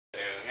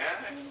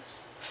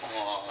guys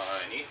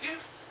on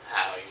YouTube.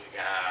 How are you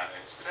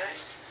guys today?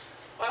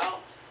 Well,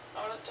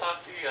 I want to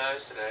talk to you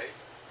guys today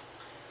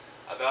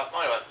about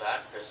my wet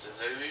vac. This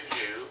is a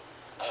review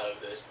of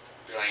this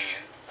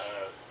brand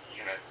of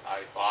unit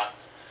I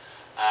bought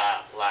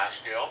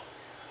last year.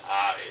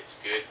 It's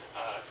good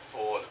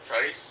for the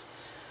price.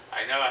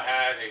 I never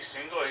had a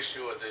single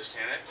issue with this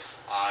unit.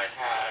 I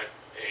had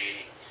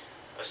a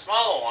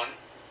smaller one,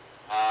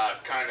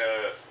 kind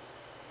of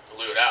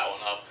blew that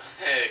one up,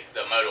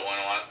 the motor went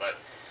on it, but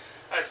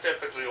that's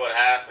typically what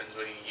happens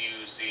when you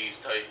use these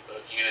type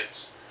of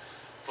units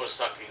for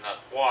sucking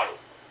up water.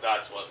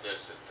 That's what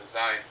this is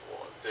designed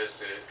for.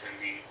 This can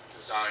be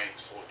designed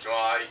for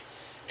dry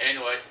and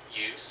wet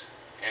use,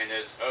 and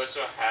this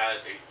also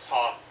has a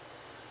top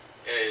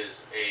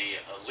is a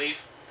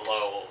leaf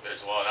blower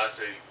as well.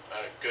 That's a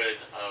good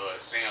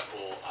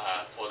sample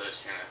for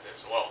this unit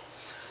as well.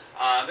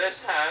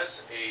 This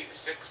has a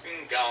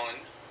 16-gallon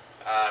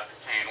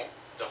container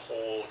to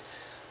hold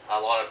a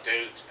lot of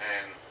dirt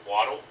and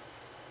water,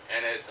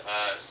 and it's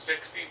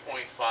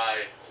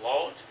 60.5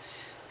 large,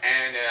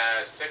 and it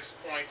has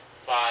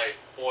 6.5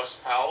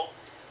 horsepower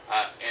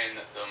in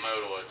the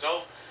motor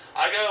itself.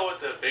 I go with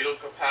the bigger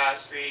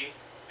capacity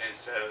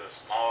instead of the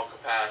smaller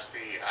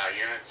capacity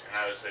units, and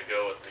I also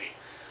go with the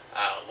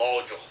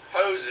larger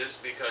hoses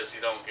because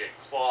you don't get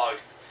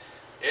clogged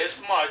as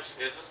much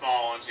as the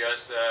small ones.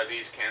 Yes,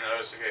 these can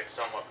also get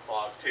somewhat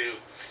clogged too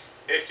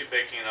if you're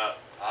picking up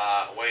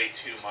way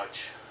too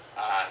much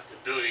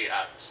debris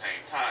at the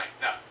same time.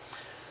 Now,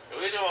 the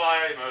reason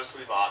why I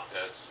mostly bought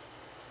this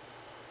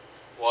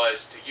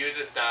was to use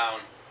it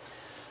down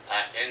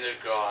in the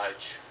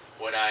garage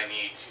when I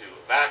need to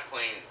vac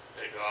clean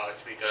the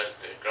garage, because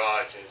the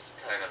garage is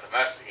kind of a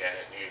mess again.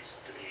 It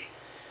needs to be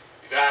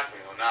vac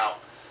cleaned. Now,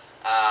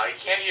 you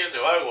can't use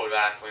a regular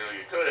vac cleaner.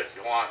 You could if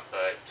you want,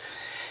 but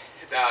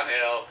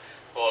downhill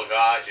for a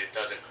garage it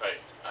doesn't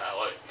quite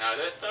work. Now,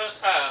 this does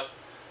have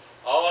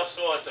all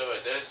sorts of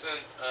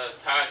different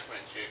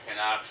attachments you can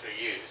actually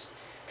use,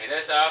 and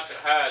this actually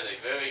has a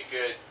very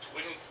good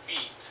 20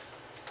 feet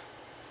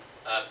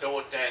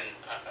built-in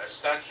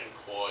extension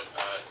cord.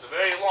 It's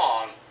very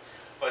long,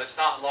 but it's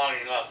not long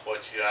enough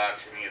what you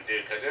actually need to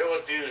do, because it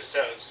will do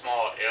certain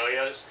small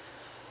areas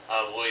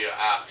of where you're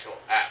actually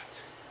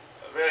at.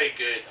 A very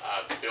good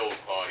build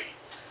quality,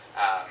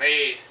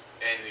 made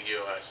in the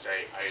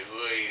USA. I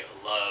really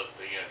love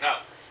the unit. Now,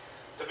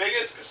 the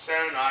biggest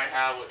concern I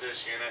have with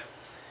this unit,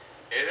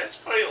 it's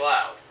pretty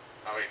loud.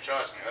 I mean,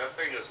 trust me, that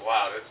thing is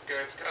loud. It's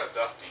kind of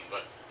deafening,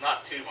 but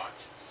not too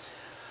much.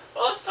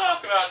 Well, let's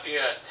talk about the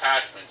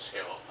attachments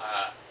here.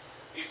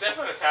 These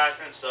different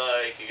attachments,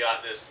 like you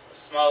got this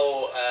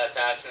small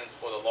attachment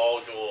for the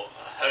larger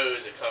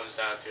hose. It comes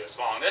down to a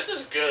small one. This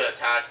is a good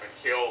attachment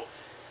here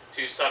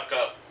to suck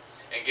up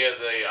and give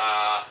the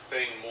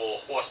thing more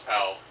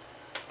horsepower,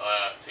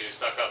 to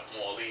suck up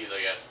more leaves,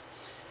 I guess.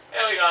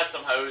 And we got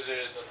some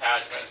hoses,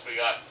 attachments. We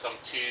got some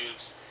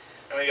tubes.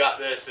 And we got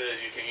this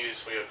you can use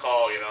for your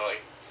car, you know,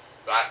 like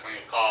vacuuming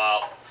your car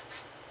out.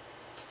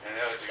 And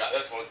then we got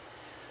this one.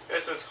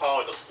 This is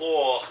called the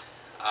floor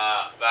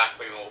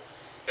vacuum.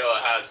 Here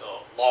it has a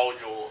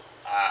larger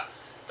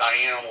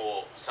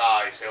diameter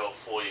size here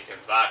for you can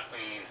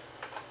vacuum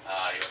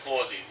your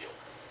floors easier.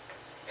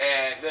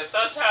 And this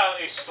does have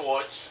a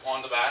storage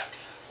on the back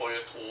for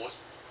your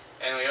tools.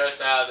 And we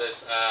also have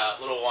this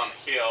little one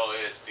here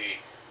is the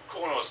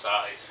corner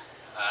size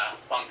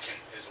function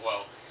as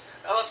well.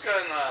 Now let's go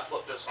ahead and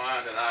flip this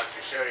around and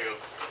actually show you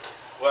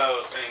where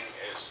everything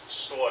is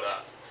stored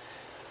at.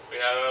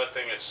 We have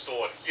everything that's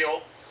stored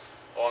here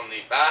on the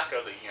back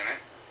of the unit,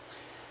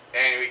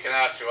 and we can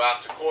actually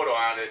wrap the cord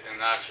around it and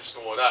actually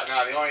store that.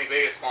 Now, the only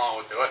biggest problem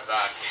with the wet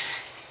vac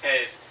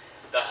is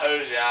the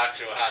hose. You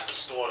actually have to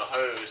store the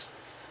hose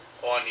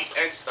on the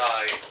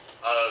inside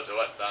of the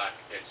wet vac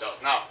itself.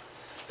 Now,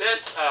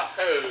 this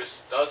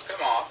hose does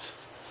come off.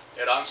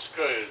 It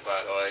unscrews,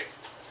 by the way,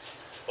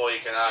 or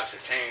you can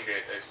actually change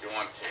it if you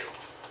want to,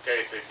 in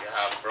case if you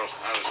have a broken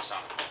hose or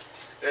something.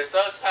 This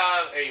does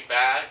have a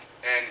bag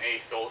and a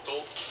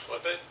filter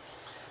with it,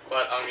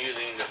 but I'm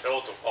using the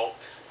filter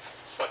part.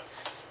 But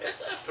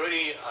it's a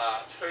pretty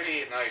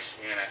nice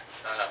unit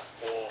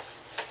for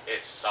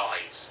its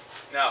size.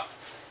 Now,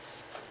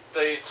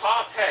 the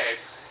top head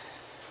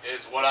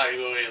is what I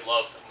really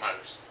loved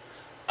most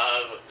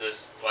of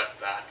this wet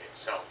vac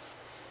itself.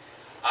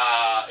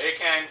 I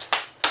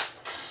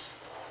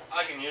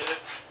can use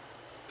it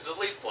as a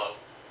leaf blow.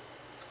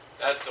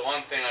 That's the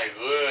one thing I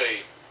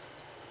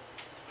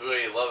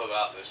really love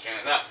about this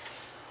unit. Now,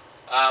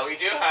 we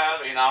do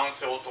have a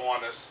non-filter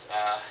on this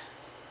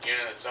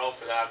unit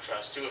itself. It actually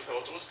has two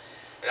filters.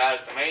 It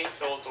has the main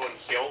filter in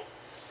here,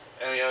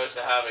 and we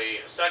also have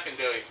a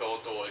secondary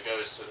filter that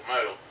goes to the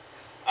motor.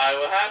 I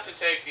will have to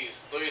take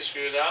these 3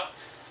 screws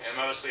out and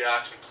mostly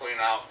actually clean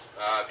out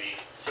the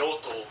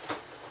filter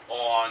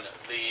on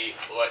the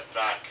wet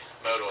vac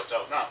motor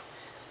itself. Now,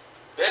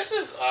 this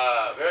is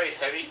very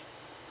heavy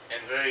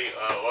and very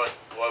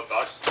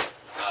robust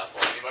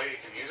for anybody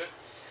who can use it.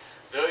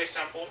 Very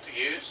simple to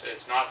use.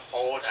 It's not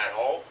hard at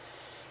all.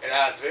 It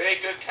has has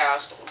very good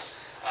castles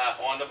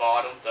on the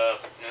bottom, the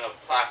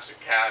plastic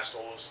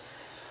castles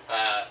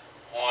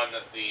on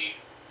the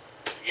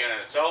unit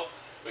itself.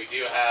 We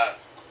do have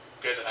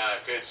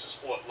good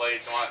support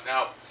blades on it.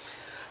 Now,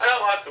 I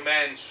don't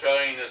recommend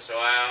throwing this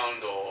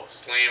around or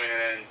slamming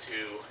it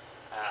into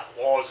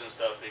walls and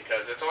stuff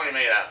because it's only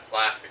made out of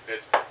plastic.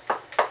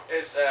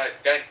 It's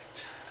dent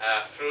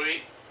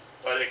free,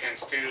 but it can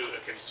stew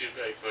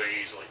very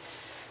easily.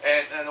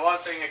 And the one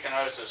thing it can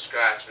also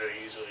scratch very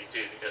easily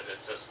too because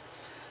it's just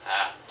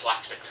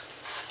plastic.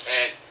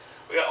 And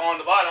we got on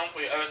the bottom,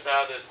 we also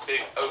have this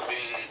big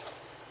opening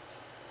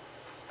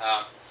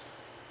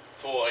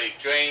for a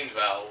drain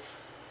valve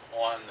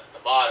on the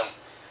bottom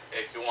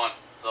if you want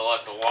to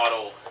let the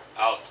water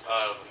out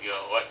of your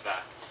wet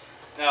vac.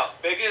 Now,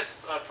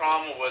 biggest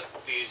problem with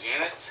these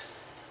units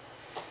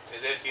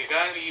is if you're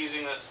going to be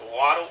using this for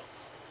water,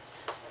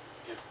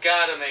 you've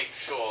got to make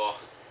sure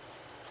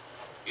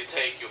you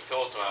take your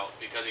filter out,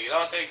 because if you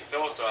don't take your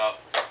filter out,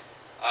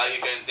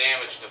 you're going to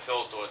damage the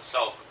filter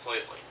itself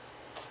completely.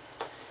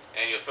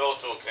 And your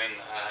filter can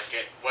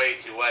get way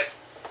too wet,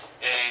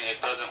 and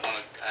it doesn't want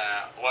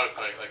to work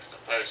like it's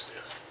supposed to.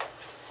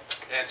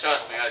 And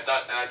trust me, I've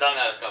done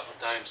that a couple of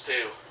times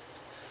too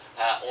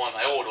on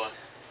my old one.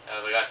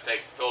 We got to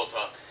take the filter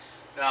out.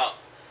 Now,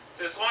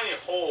 this only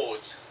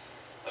holds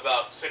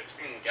about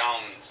 16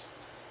 gallons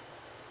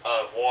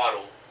of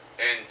water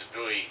and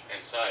debris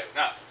inside.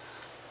 Now,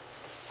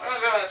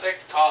 I'm going to take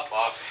the top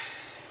off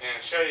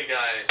and show you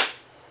guys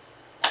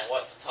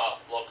what the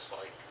top looks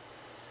like.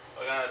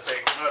 We're going to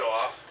take the motor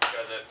off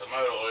because the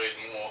motor weighs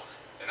more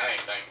than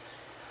anything.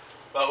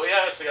 But we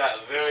actually got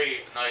a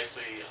very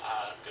nicely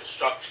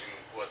construction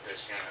with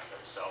this unit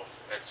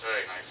itself. It's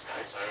very nice,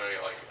 guys. I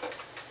really like it.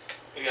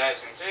 You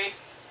guys can see.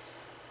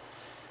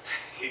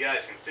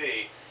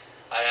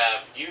 I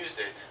have used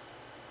it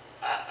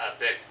a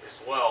bit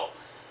as well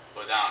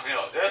for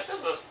downhill. This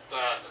is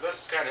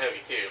kind of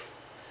heavy too.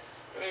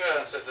 We're going to go ahead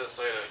and set this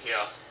later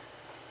here.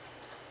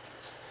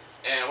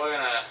 And we're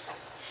going to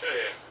show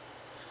you.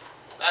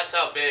 That's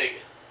how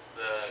big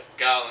the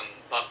gallon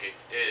bucket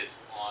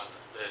is on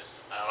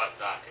this wet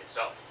vac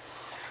itself.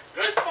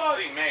 Good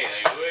quality made.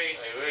 I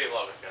really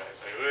love it,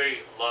 guys. I really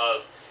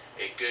love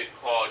a good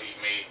quality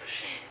made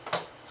machine.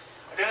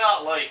 I do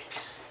not like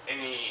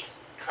any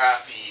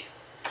crappy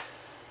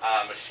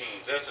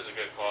machines. This is a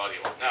good quality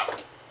one. Now,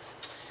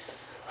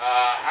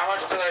 how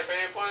much did I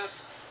pay for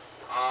this?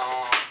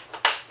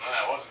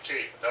 It wasn't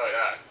cheap, I'll tell you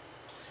that.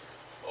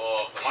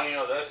 Well, the money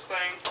of this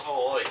thing,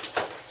 holy,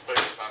 it's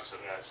pretty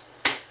expensive, guys.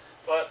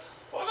 But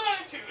we're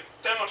going to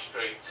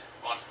demonstrate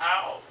on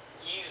how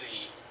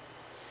easy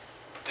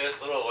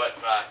this little wet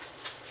vac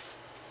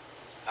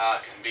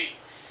can be.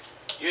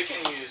 You can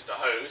use the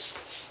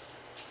hose,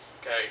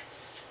 okay,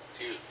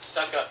 to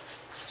suck up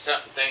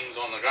certain things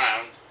on the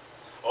ground,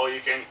 or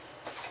you can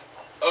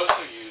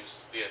also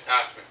use the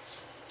attachments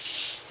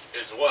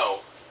as well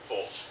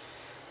for.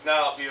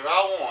 Now, be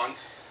around one.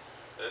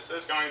 This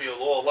is going to be a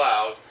little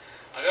loud.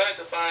 I'm going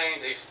to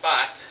find a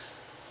spot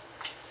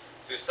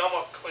to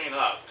somewhat clean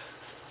up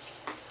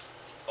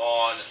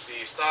on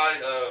the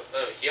side of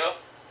over here.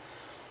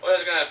 We're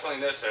just going to clean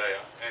this area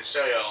and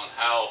show you on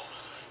how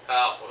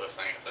powerful this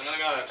thing is. I'm going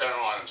to go ahead and turn it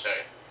on and show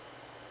you.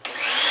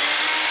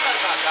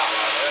 That's not that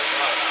loud, but it's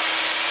loud enough.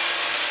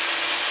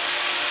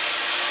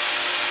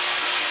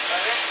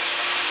 But it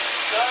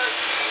does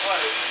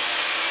work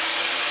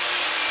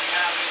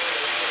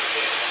absolutely pretty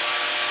good.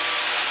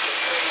 It's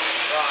pretty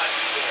dry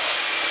before.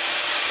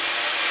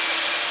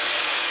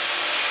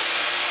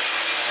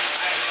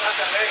 I suck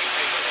up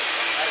anything with it.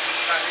 I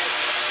just cut in.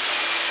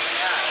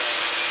 Yeah.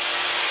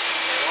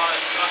 They want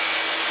to suck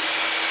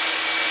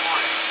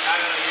on it. I'm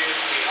going to use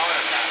the other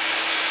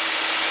attachment.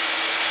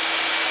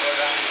 We're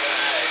going to go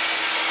ahead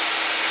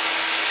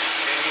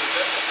and use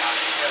this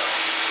attachment too.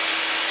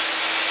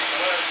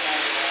 First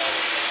one is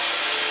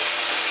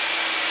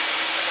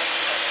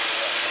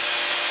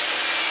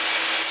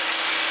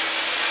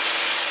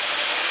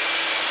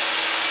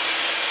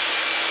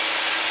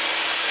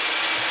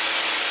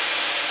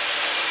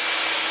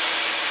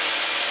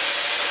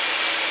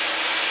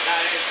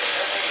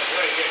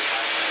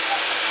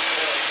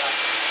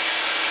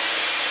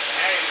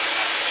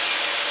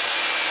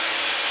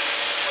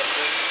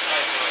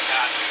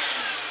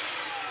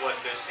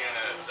with this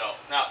unit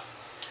itself. Now,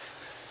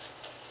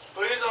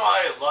 the reason why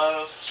I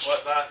love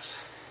wet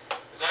vacs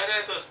is I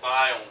didn't just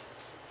buy them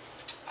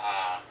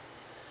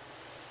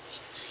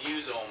to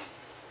use them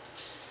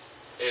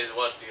is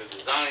what they're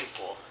designed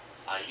for.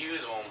 I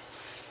use them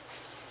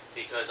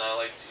because I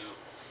like to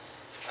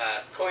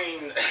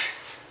clean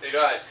the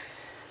guy.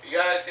 You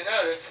guys can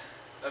notice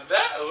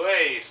that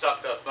really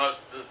sucked up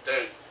most of the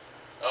dirt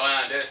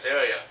around this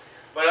area.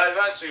 But I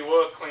eventually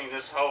will clean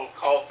this whole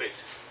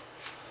carpet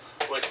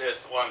with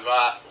this one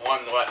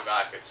wet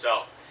vac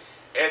itself.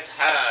 It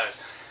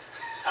has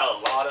a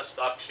lot of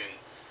suction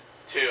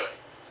to it.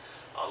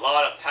 A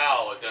lot of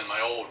power than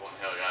my old one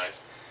here,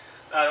 guys.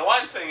 Now the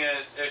one thing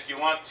is, if you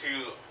want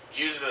to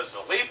use it as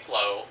a leaf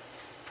blower,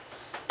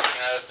 you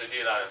can also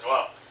do that as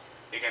well.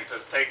 you can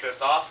just take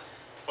this off,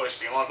 push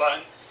the on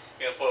button,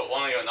 you can put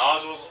one of your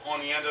nozzles on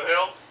the end of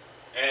it,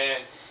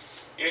 and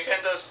you can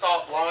just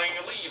start blowing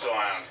your leaves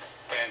around.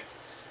 And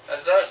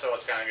that's also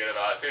what's kind of good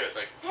about it too. It's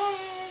like,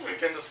 we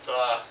can just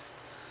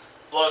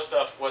blow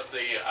stuff with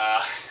the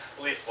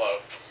leaf blow.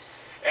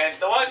 And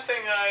the one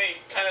thing I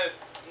kind of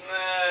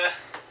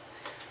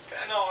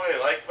don't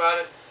really like about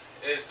it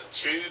is the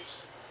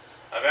tubes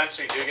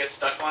eventually do get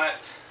stuck on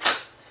it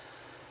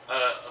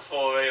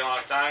for a very long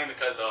time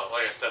because,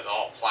 like I said, they're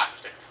all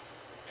plastic.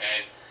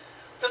 And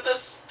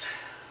that's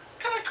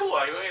kind of cool.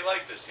 I really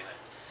like this unit.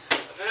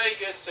 A very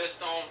good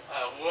system,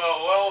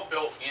 well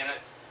built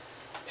unit,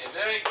 a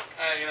very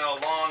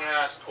long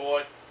ass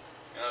cord,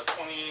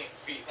 20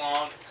 feet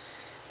long.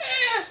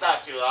 It's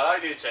not too loud. I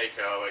do take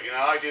care of it.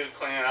 I do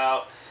clean it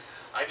out.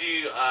 I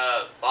do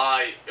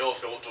buy air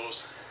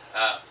filters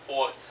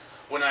for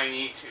when I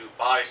need to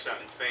buy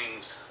certain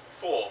things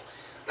for.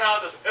 Now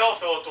the air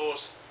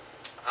filters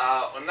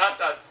are not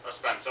that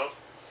expensive.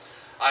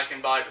 I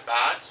can buy the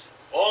bags,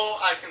 or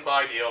I can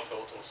buy the air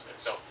filters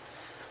itself.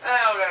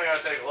 Now we're gonna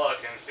go take a look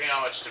and see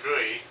how much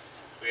debris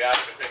we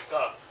actually picked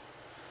up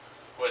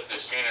with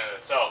this unit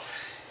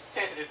itself.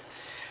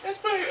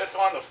 It's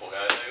wonderful,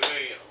 guys. I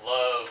really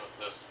love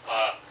this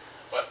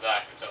wet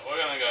vacuum. So we're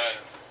gonna go ahead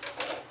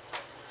and,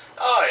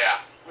 oh yeah,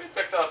 we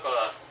picked up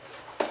a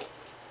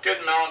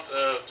good amount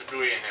of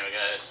debris in here,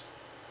 guys.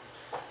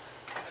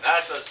 And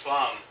that's just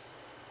from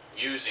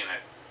using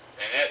it.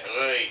 And it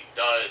really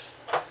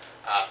does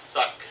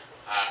suck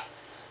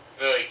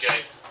very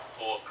good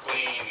for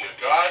cleaning your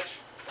garage,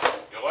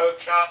 your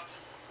workshop,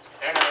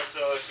 and also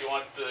if you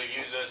want to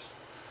use this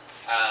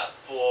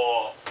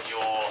for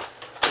your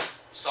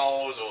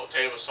saws or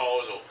table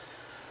saws or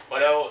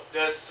whatever,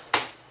 this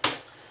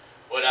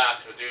would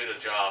actually do the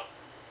job.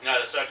 Now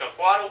to suck up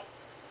water,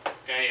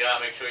 okay, you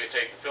gotta make sure you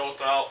take the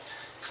filter out,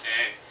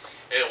 and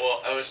it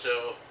will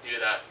also do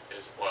that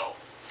as well.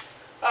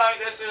 Alright,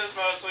 this is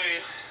mostly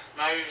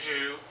my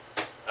review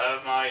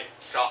of my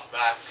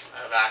Shopvac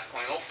vac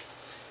cleaner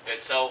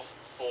itself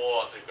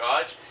for the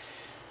garage,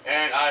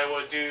 and I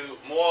will do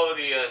more of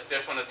the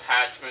different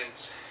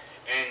attachments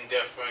and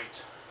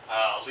different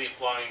leaf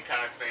blowing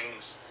kind of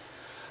things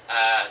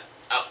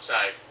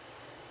outside.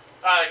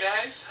 Alright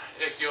guys,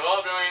 if you're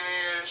all doing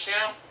this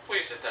channel,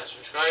 please hit that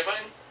subscribe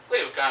button,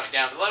 leave a comment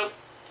down below,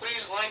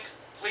 please like,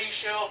 please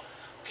share,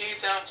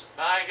 peace out,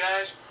 bye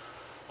guys,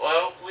 well,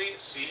 hopefully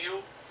see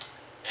you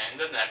in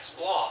the next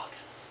vlog.